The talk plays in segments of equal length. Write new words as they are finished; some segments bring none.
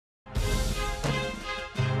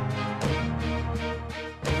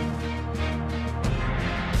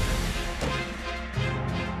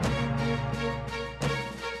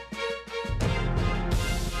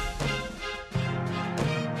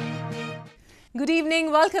Good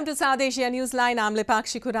evening. Welcome to South Asia Newsline. I'm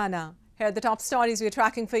Lipakshi Khurana. Here are the top stories we're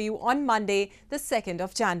tracking for you on Monday, the 2nd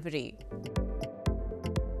of January.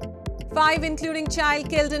 5, including child,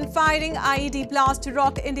 killed in firing. IED blast to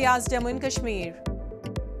rock India's Jammu and Kashmir.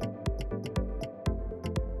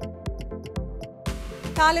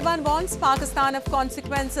 Taliban warns Pakistan of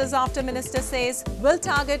consequences after minister says will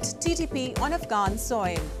target TTP on Afghan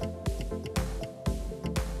soil.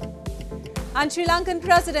 And Sri Lankan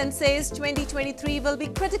president says 2023 will be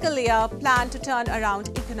critical year, plan to turn around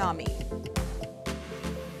economy.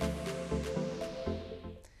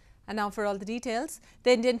 And now for all the details.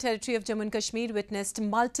 The Indian territory of Jammu and Kashmir witnessed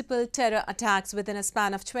multiple terror attacks within a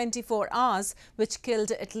span of 24 hours, which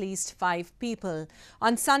killed at least 5 people.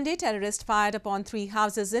 On Sunday, terrorists fired upon 3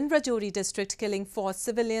 houses in Rajouri district, killing 4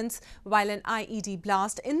 civilians, while an IED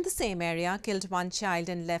blast in the same area killed 1 child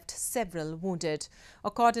and left several wounded. A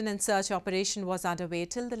cordon and search operation was underway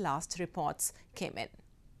till the last reports came in.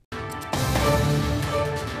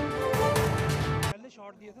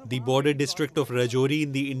 The border district of Rajouri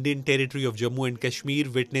in the Indian territory of Jammu and Kashmir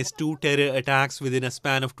witnessed 2 terror attacks within a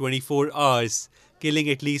span of 24 hours, killing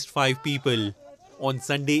at least 5 people. On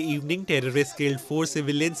Sunday evening, terrorists killed 4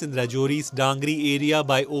 civilians in Rajouri's Dangri area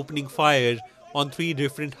by opening fire on 3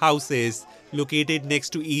 different houses located next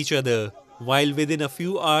to each other. While within a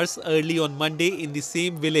few hours early on Monday in the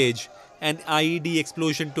same village, an IED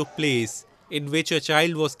explosion took place, in which a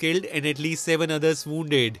child was killed and at least 7 others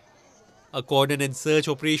wounded. A cordon and search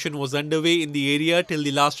operation was underway in the area till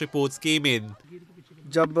the last reports came in.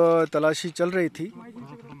 जब तलाशी चल रही थी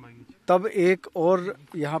तब एक और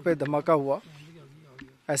यहाँ पे धमाका हुआ.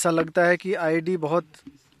 ऐसा लगता है कि आईडी बहुत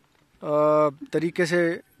तरीके से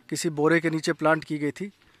किसी बोरे के नीचे प्लांट की गई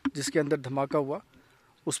थी, जिसके अंदर धमाका हुआ.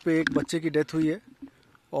 उस पे एक बच्चे की डेथ हुई है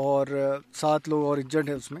और 7 लोग और इंजर्ड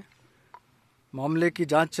हैं उसमें. मामले की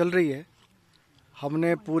जांच चल रही है.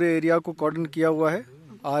 हमने पूरे एरिया को कॉर्डन किया हुआ है.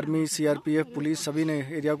 आर्मी, सीआरपीएफ, पुलिस सभी ने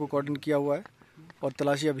एरिया को कॉर्डन किया हुआ है और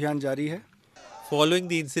तलाशी अभियान जारी है. Following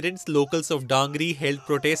the incidents, locals of Dangri held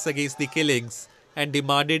protests against the killings and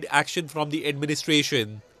demanded action from the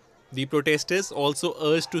administration. The protesters also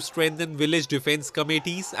urged to strengthen village defense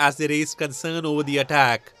committees as they raised concern over the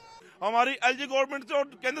attack. हमारी LG government से और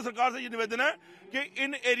केंद्र सरकार से ये निवेदन है कि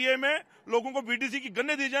इन एरिया में लोगों को वीडीसी की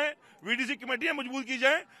गन्ने दी जाएं, वीडीसी कमेटियां मजबूत की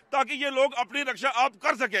जाएं ताकि ये लोग अपनी रक्षा आप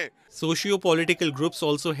कर सकें. Socio-political groups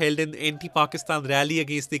also held an anti-Pakistan rally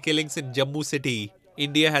against the killings in Jammu city.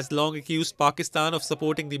 India has long accused Pakistan of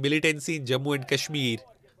supporting the militancy in Jammu and Kashmir.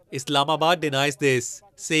 Islamabad denies this,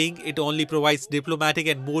 saying it only provides diplomatic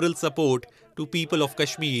and moral support to people of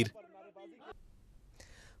Kashmir.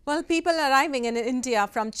 Well, people arriving in India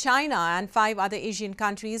from China and 5 other Asian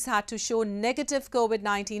countries had to show negative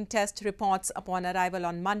COVID-19 test reports upon arrival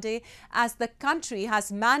on Monday, as the country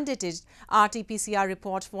has mandated RT-PCR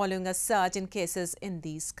report following a surge in cases in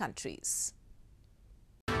these countries.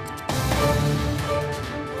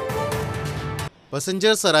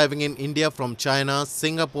 Passengers arriving in India from China,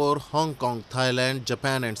 Singapore, Hong Kong, Thailand,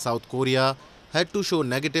 Japan and South Korea had to show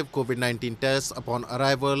negative COVID-19 tests upon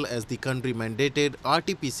arrival, as the country mandated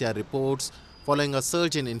RT-PCR reports following a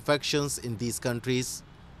surge in infections in these countries.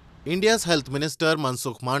 India's Health Minister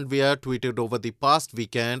Mansukh Mandavia tweeted over the past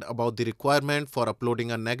weekend about the requirement for uploading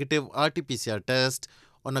a negative RT-PCR test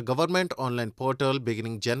on a government online portal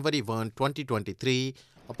beginning January 1, 2023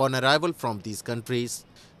 upon arrival from these countries.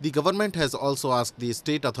 The government has also asked the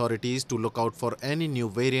state authorities to look out for any new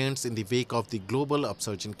variants in the wake of the global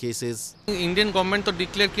upsurge in cases. Indian government तो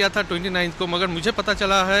declare किया था 29 को, मगर मुझे पता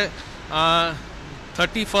चला है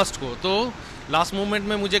 31 को. तो लास्ट मोमेंट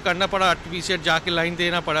में मुझे करना पड़ा, आरटीपीसीआर जाके लाइन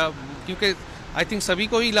देना पड़ा, क्योंकि आई थिंक सभी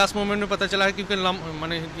को ही लास्ट मोमेंट में पता चला है, क्योंकि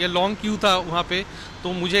मैंने ये लॉन्ग क्यू था वहाँ पे.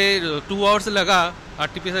 तो मुझे 2 आवर्स लगा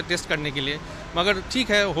आरटीपीसीआर टेस्ट करने के लिए, मगर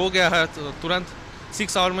ठीक है, हो गया है. तुरंत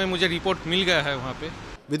 6 आवर में मुझे रिपोर्ट मिल गया है वहाँ पे.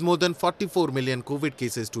 With more than 44 million COVID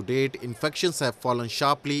cases to date, infections have fallen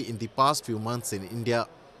sharply in the past few months in India.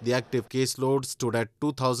 The active caseload stood at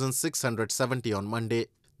 2,670 on Monday.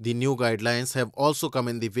 The new guidelines have also come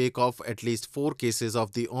in the wake of at least 4 cases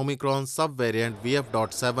of the Omicron subvariant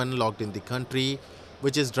VF.7 logged in the country,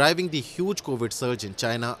 which is driving the huge COVID surge in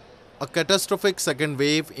China. A catastrophic second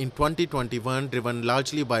wave in 2021, driven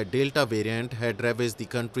largely by Delta variant, had ravaged the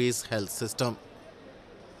country's health system.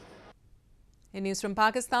 In news from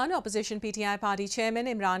Pakistan, opposition PTI party chairman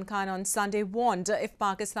Imran Khan on Sunday warned if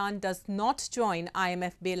Pakistan does not join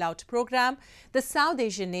IMF bailout program, the South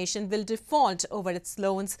Asian nation will default over its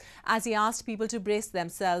loans, as he asked people to brace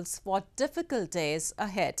themselves for difficult days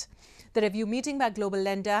ahead. The review meeting by global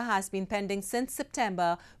lender has been pending since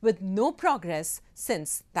September, with no progress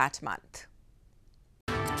since that month.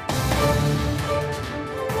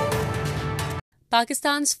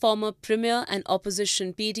 Pakistan's former Premier and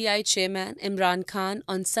opposition PTI chairman Imran Khan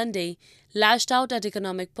on Sunday lashed out at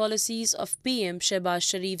economic policies of PM Shehbaz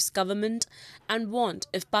Sharif's government and warned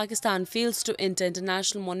if Pakistan fails to enter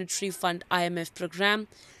International Monetary Fund IMF program,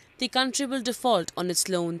 the country will default on its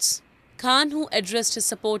loans. Khan, who addressed his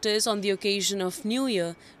supporters on the occasion of New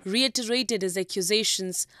Year, reiterated his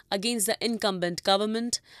accusations against the incumbent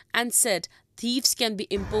government and said thieves can be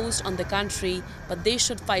imposed on the country, but they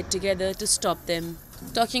should fight together to stop them.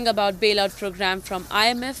 Talking about bailout program from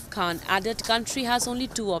IMF, Khan added country has only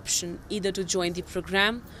two options, either to join the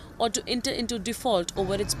program or to enter into default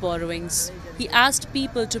over its borrowings. He asked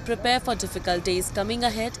people to prepare for difficult days coming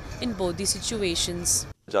ahead in both the situations.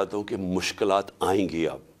 चाहता हूं कि मुश्किलात आएंगी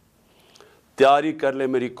अब तैयारी कर ले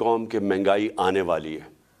मेरी कौम के महंगाई आने वाली है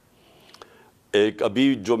एक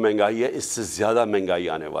अभी जो महंगाई है इससे ज़्यादा महंगाई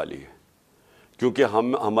आने वाली है क्योंकि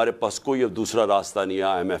हमारे पास कोई अब दूसरा रास्ता नहीं है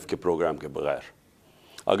आईएमएफ के प्रोग्राम के बगैर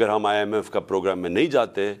अगर हम आईएमएफ का प्रोग्राम में नहीं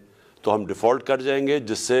जाते तो हम डिफ़ॉल्ट कर जाएंगे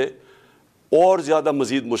जिससे और ज़्यादा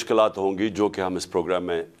मज़ीद मुश्किलात होंगी जो कि हम इस प्रोग्राम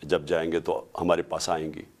में जब जाएंगे तो हमारे पास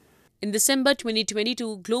आएंगी. In December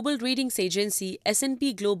 2022, global ratings agency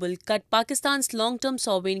S&P Global cut Pakistan's long-term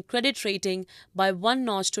sovereign credit rating by one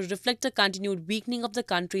notch to reflect a continued weakening of the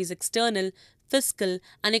country's external, fiscal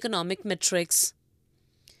and economic metrics.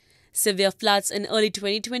 Severe floods in early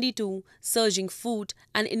 2022, surging food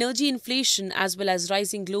and energy inflation as well as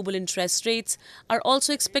rising global interest rates are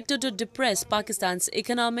also expected to depress Pakistan's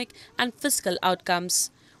economic and fiscal outcomes,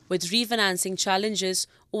 with refinancing challenges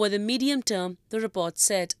over the medium term, the report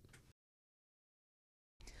said.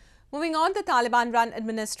 Moving on, the Taliban-run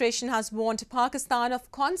administration has warned Pakistan of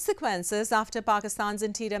consequences after Pakistan's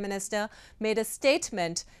Interior Minister made a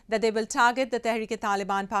statement that they will target the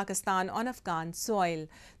Tehreek-e-Taliban Pakistan on Afghan soil.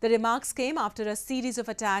 The remarks came after a series of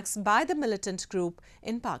attacks by the militant group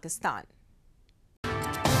in Pakistan.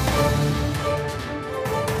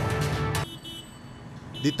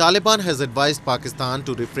 The Taliban has advised Pakistan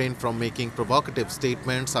to refrain from making provocative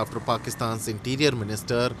statements after Pakistan's Interior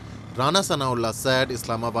Minister Rana Sanaullah said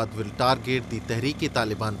Islamabad will target the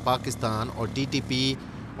Tehreek-e-Taliban Pakistan or TTP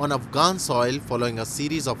on Afghan soil following a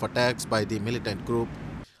series of attacks by the militant group.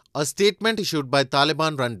 A statement issued by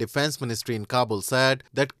Taliban-run Defense Ministry in Kabul said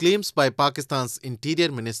that claims by Pakistan's Interior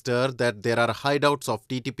Minister that there are hideouts of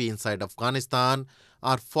TTP inside Afghanistan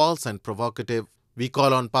are false and provocative. We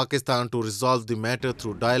call on Pakistan to resolve the matter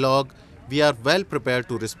through dialogue. We are well prepared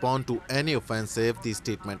to respond to any offensive, the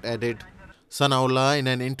statement added. Sanaullah, in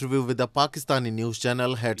an interview with the Pakistani news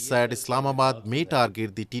channel, had said Islamabad may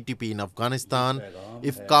target the TTP in Afghanistan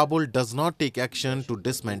if Kabul does not take action to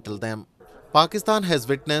dismantle them. Pakistan has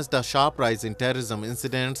witnessed a sharp rise in terrorism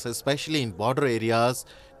incidents, especially in border areas,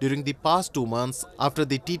 during the past 2 months after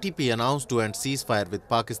the TTP announced to end ceasefire with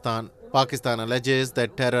Pakistan. Pakistan alleges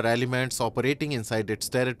that terror elements operating inside its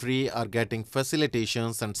territory are getting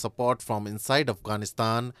facilitations and support from inside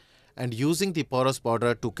Afghanistan and using the porous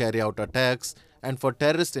border to carry out attacks and for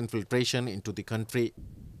terrorist infiltration into the country.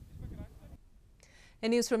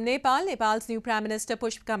 In news from Nepal, Nepal's new Prime Minister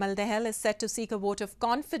Pushp Kamal Dahal is set to seek a vote of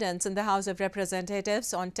confidence in the House of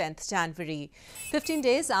Representatives on 10th January, 15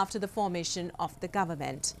 days after the formation of the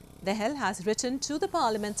government. Dahal has written to the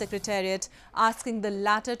Parliament Secretariat asking the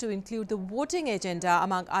latter to include the voting agenda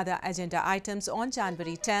among other agenda items on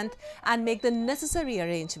January 10th and make the necessary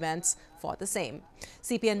arrangements for the same.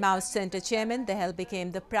 CPN Maoist Centre Chairman Dahal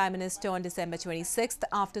became the Prime Minister on December 26th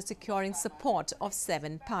after securing support of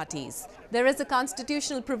 7 parties. There is a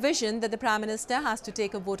constitutional provision that the Prime Minister has to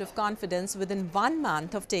take a vote of confidence within 1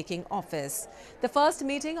 month of taking office. The first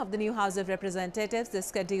meeting of the new House of Representatives is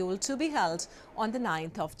scheduled to be held on the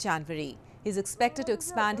 9th of January. He is expected to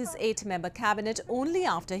expand his 8-member cabinet only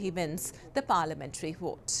after he wins the parliamentary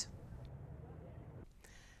vote.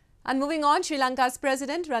 And moving on, Sri Lanka's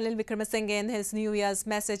President Ranil Wickremesinghe in his New Year's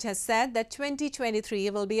message has said that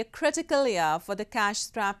 2023 will be a critical year for the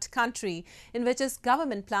cash-strapped country in which his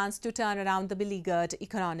government plans to turn around the beleaguered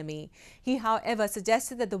economy. He, however,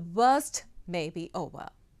 suggested that the worst may be over.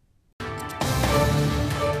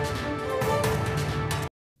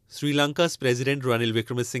 Sri Lanka's President Ranil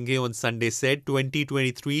Wickremesinghe on Sunday said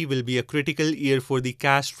 2023 will be a critical year for the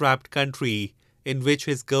cash-strapped country, in which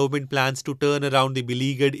his government plans to turn around the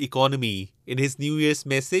beleaguered economy. In his New Year's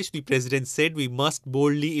message, the president said we must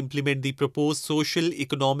boldly implement the proposed social,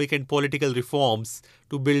 economic and political reforms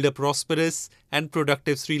to build a prosperous and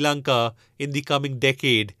productive Sri Lanka in the coming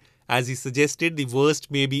decade. As he suggested, the worst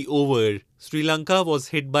may be over. Sri Lanka was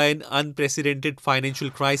hit by an unprecedented financial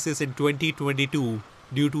crisis in 2022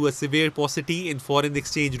 due to a severe paucity in foreign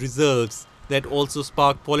exchange reserves that also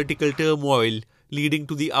sparked political turmoil leading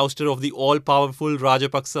to the ouster of the all-powerful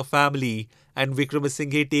Rajapaksa family and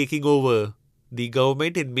Wickremesinghe taking over. The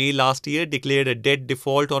government in May last year declared a debt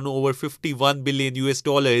default on over $51 billion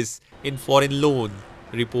in foreign loan.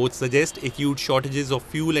 Reports suggest acute shortages of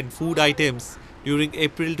fuel and food items during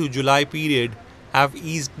April to July period have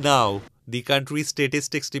eased now. The country's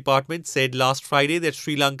statistics department said last Friday that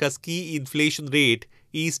Sri Lanka's key inflation rate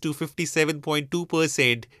eased to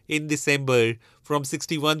 57.2% in December from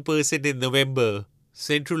 61% in November.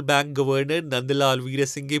 Central Bank Governor Nandalal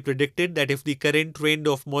Veerasinghe predicted that if the current trend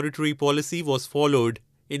of monetary policy was followed,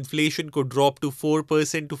 inflation could drop to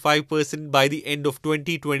 4% to 5% by the end of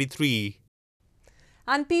 2023.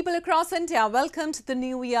 And people across India welcomed the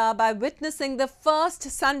new year by witnessing the first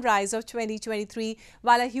sunrise of 2023,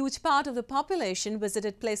 while a huge part of the population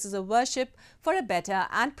visited places of worship for a better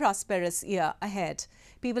and prosperous year ahead.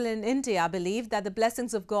 People in India believe that the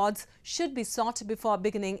blessings of gods should be sought before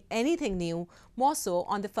beginning anything new, more so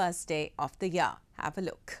on the first day of the year. Have a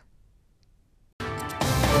look.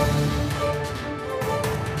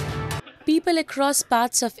 People across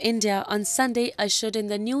parts of India on Sunday ushered in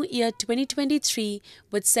the new year 2023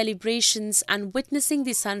 with celebrations and witnessing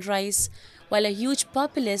the sunrise, while a huge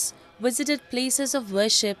populace visited places of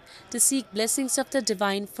worship to seek blessings of the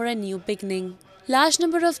divine for a new beginning. Large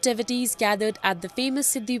number of devotees gathered at the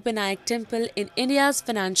famous Siddhivinayak temple in India's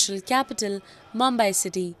financial capital, Mumbai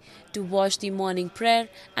city, to watch the morning prayer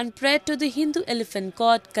and pray to the Hindu elephant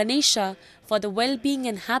god Ganesha for the well-being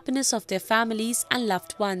and happiness of their families and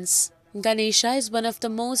loved ones. Ganesha is one of the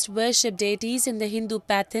most worshipped deities in the Hindu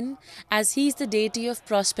pantheon, as he is the deity of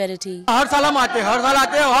prosperity. हर साल हम आते हैं,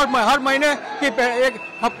 हर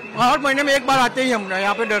महीने में एक बार आते ही हम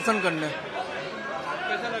यहाँ पे दर्शन करने।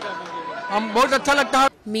 हम बहुत अच्छा लगता है।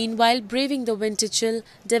 Meanwhile, braving the winter chill,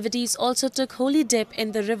 devotees also took holy dip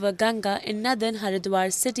in the river Ganga in northern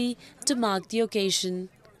Haridwar city to mark the occasion.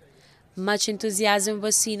 Much enthusiasm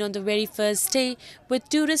was seen on the very first day, with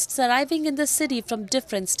tourists arriving in the city from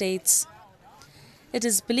different states. It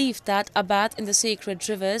is believed that a bath in the sacred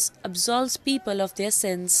rivers absolves people of their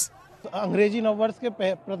sins. अंग्रेजी नववर्ष के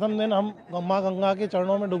प्रथम दिन हम मां गंगा के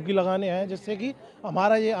चरणों में डुबकी लगाने आए, जिससे कि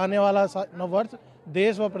हमारा ये आने वाला नववर्ष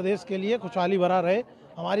देश व प्रदेश के लिए खुशहाली भरा रहे,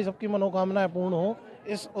 हमारी सबकी मनोकामनाएं पूर्ण हो,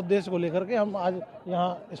 इस उद्देश्य को लेकर के हम आज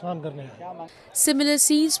यहाँ स्नान करने आए। Similar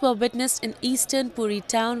scenes were witnessed in eastern Puri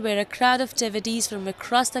town, where a crowd of devotees from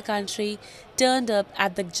across the country turned up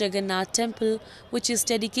at the Jagannath temple, which is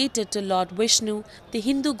dedicated to Lord Vishnu, the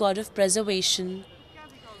Hindu god of preservation.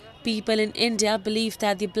 People in India believe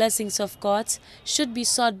that the blessings of gods should be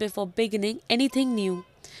sought before beginning anything new,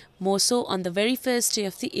 more so on the very first day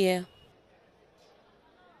of the year.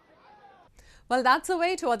 Well, that's the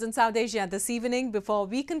way towards in South Asia this evening. Before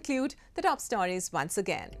we conclude, the top stories once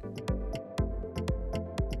again.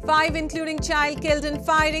 5, including child, killed in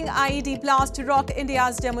firing IED blast to rock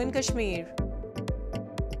India's Jammu and Kashmir.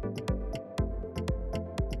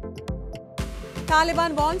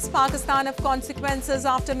 Taliban warns Pakistan of consequences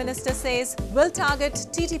after minister says will target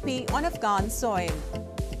TTP on Afghan soil.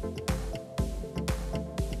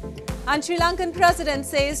 And Sri Lankan president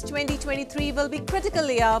says 2023 will be critical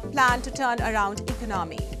year, plan to turn around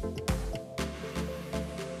economy.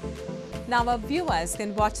 Now our viewers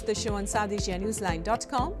can watch the show on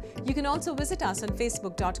SouthAsiaNewsline.com. You can also visit us on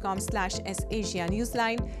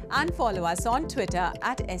Facebook.com/SAsiaNewsline and follow us on Twitter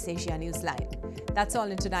 @SAsiaNewsline. That's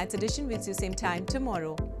all in tonight's edition. We'll see you same time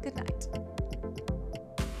tomorrow. Good night.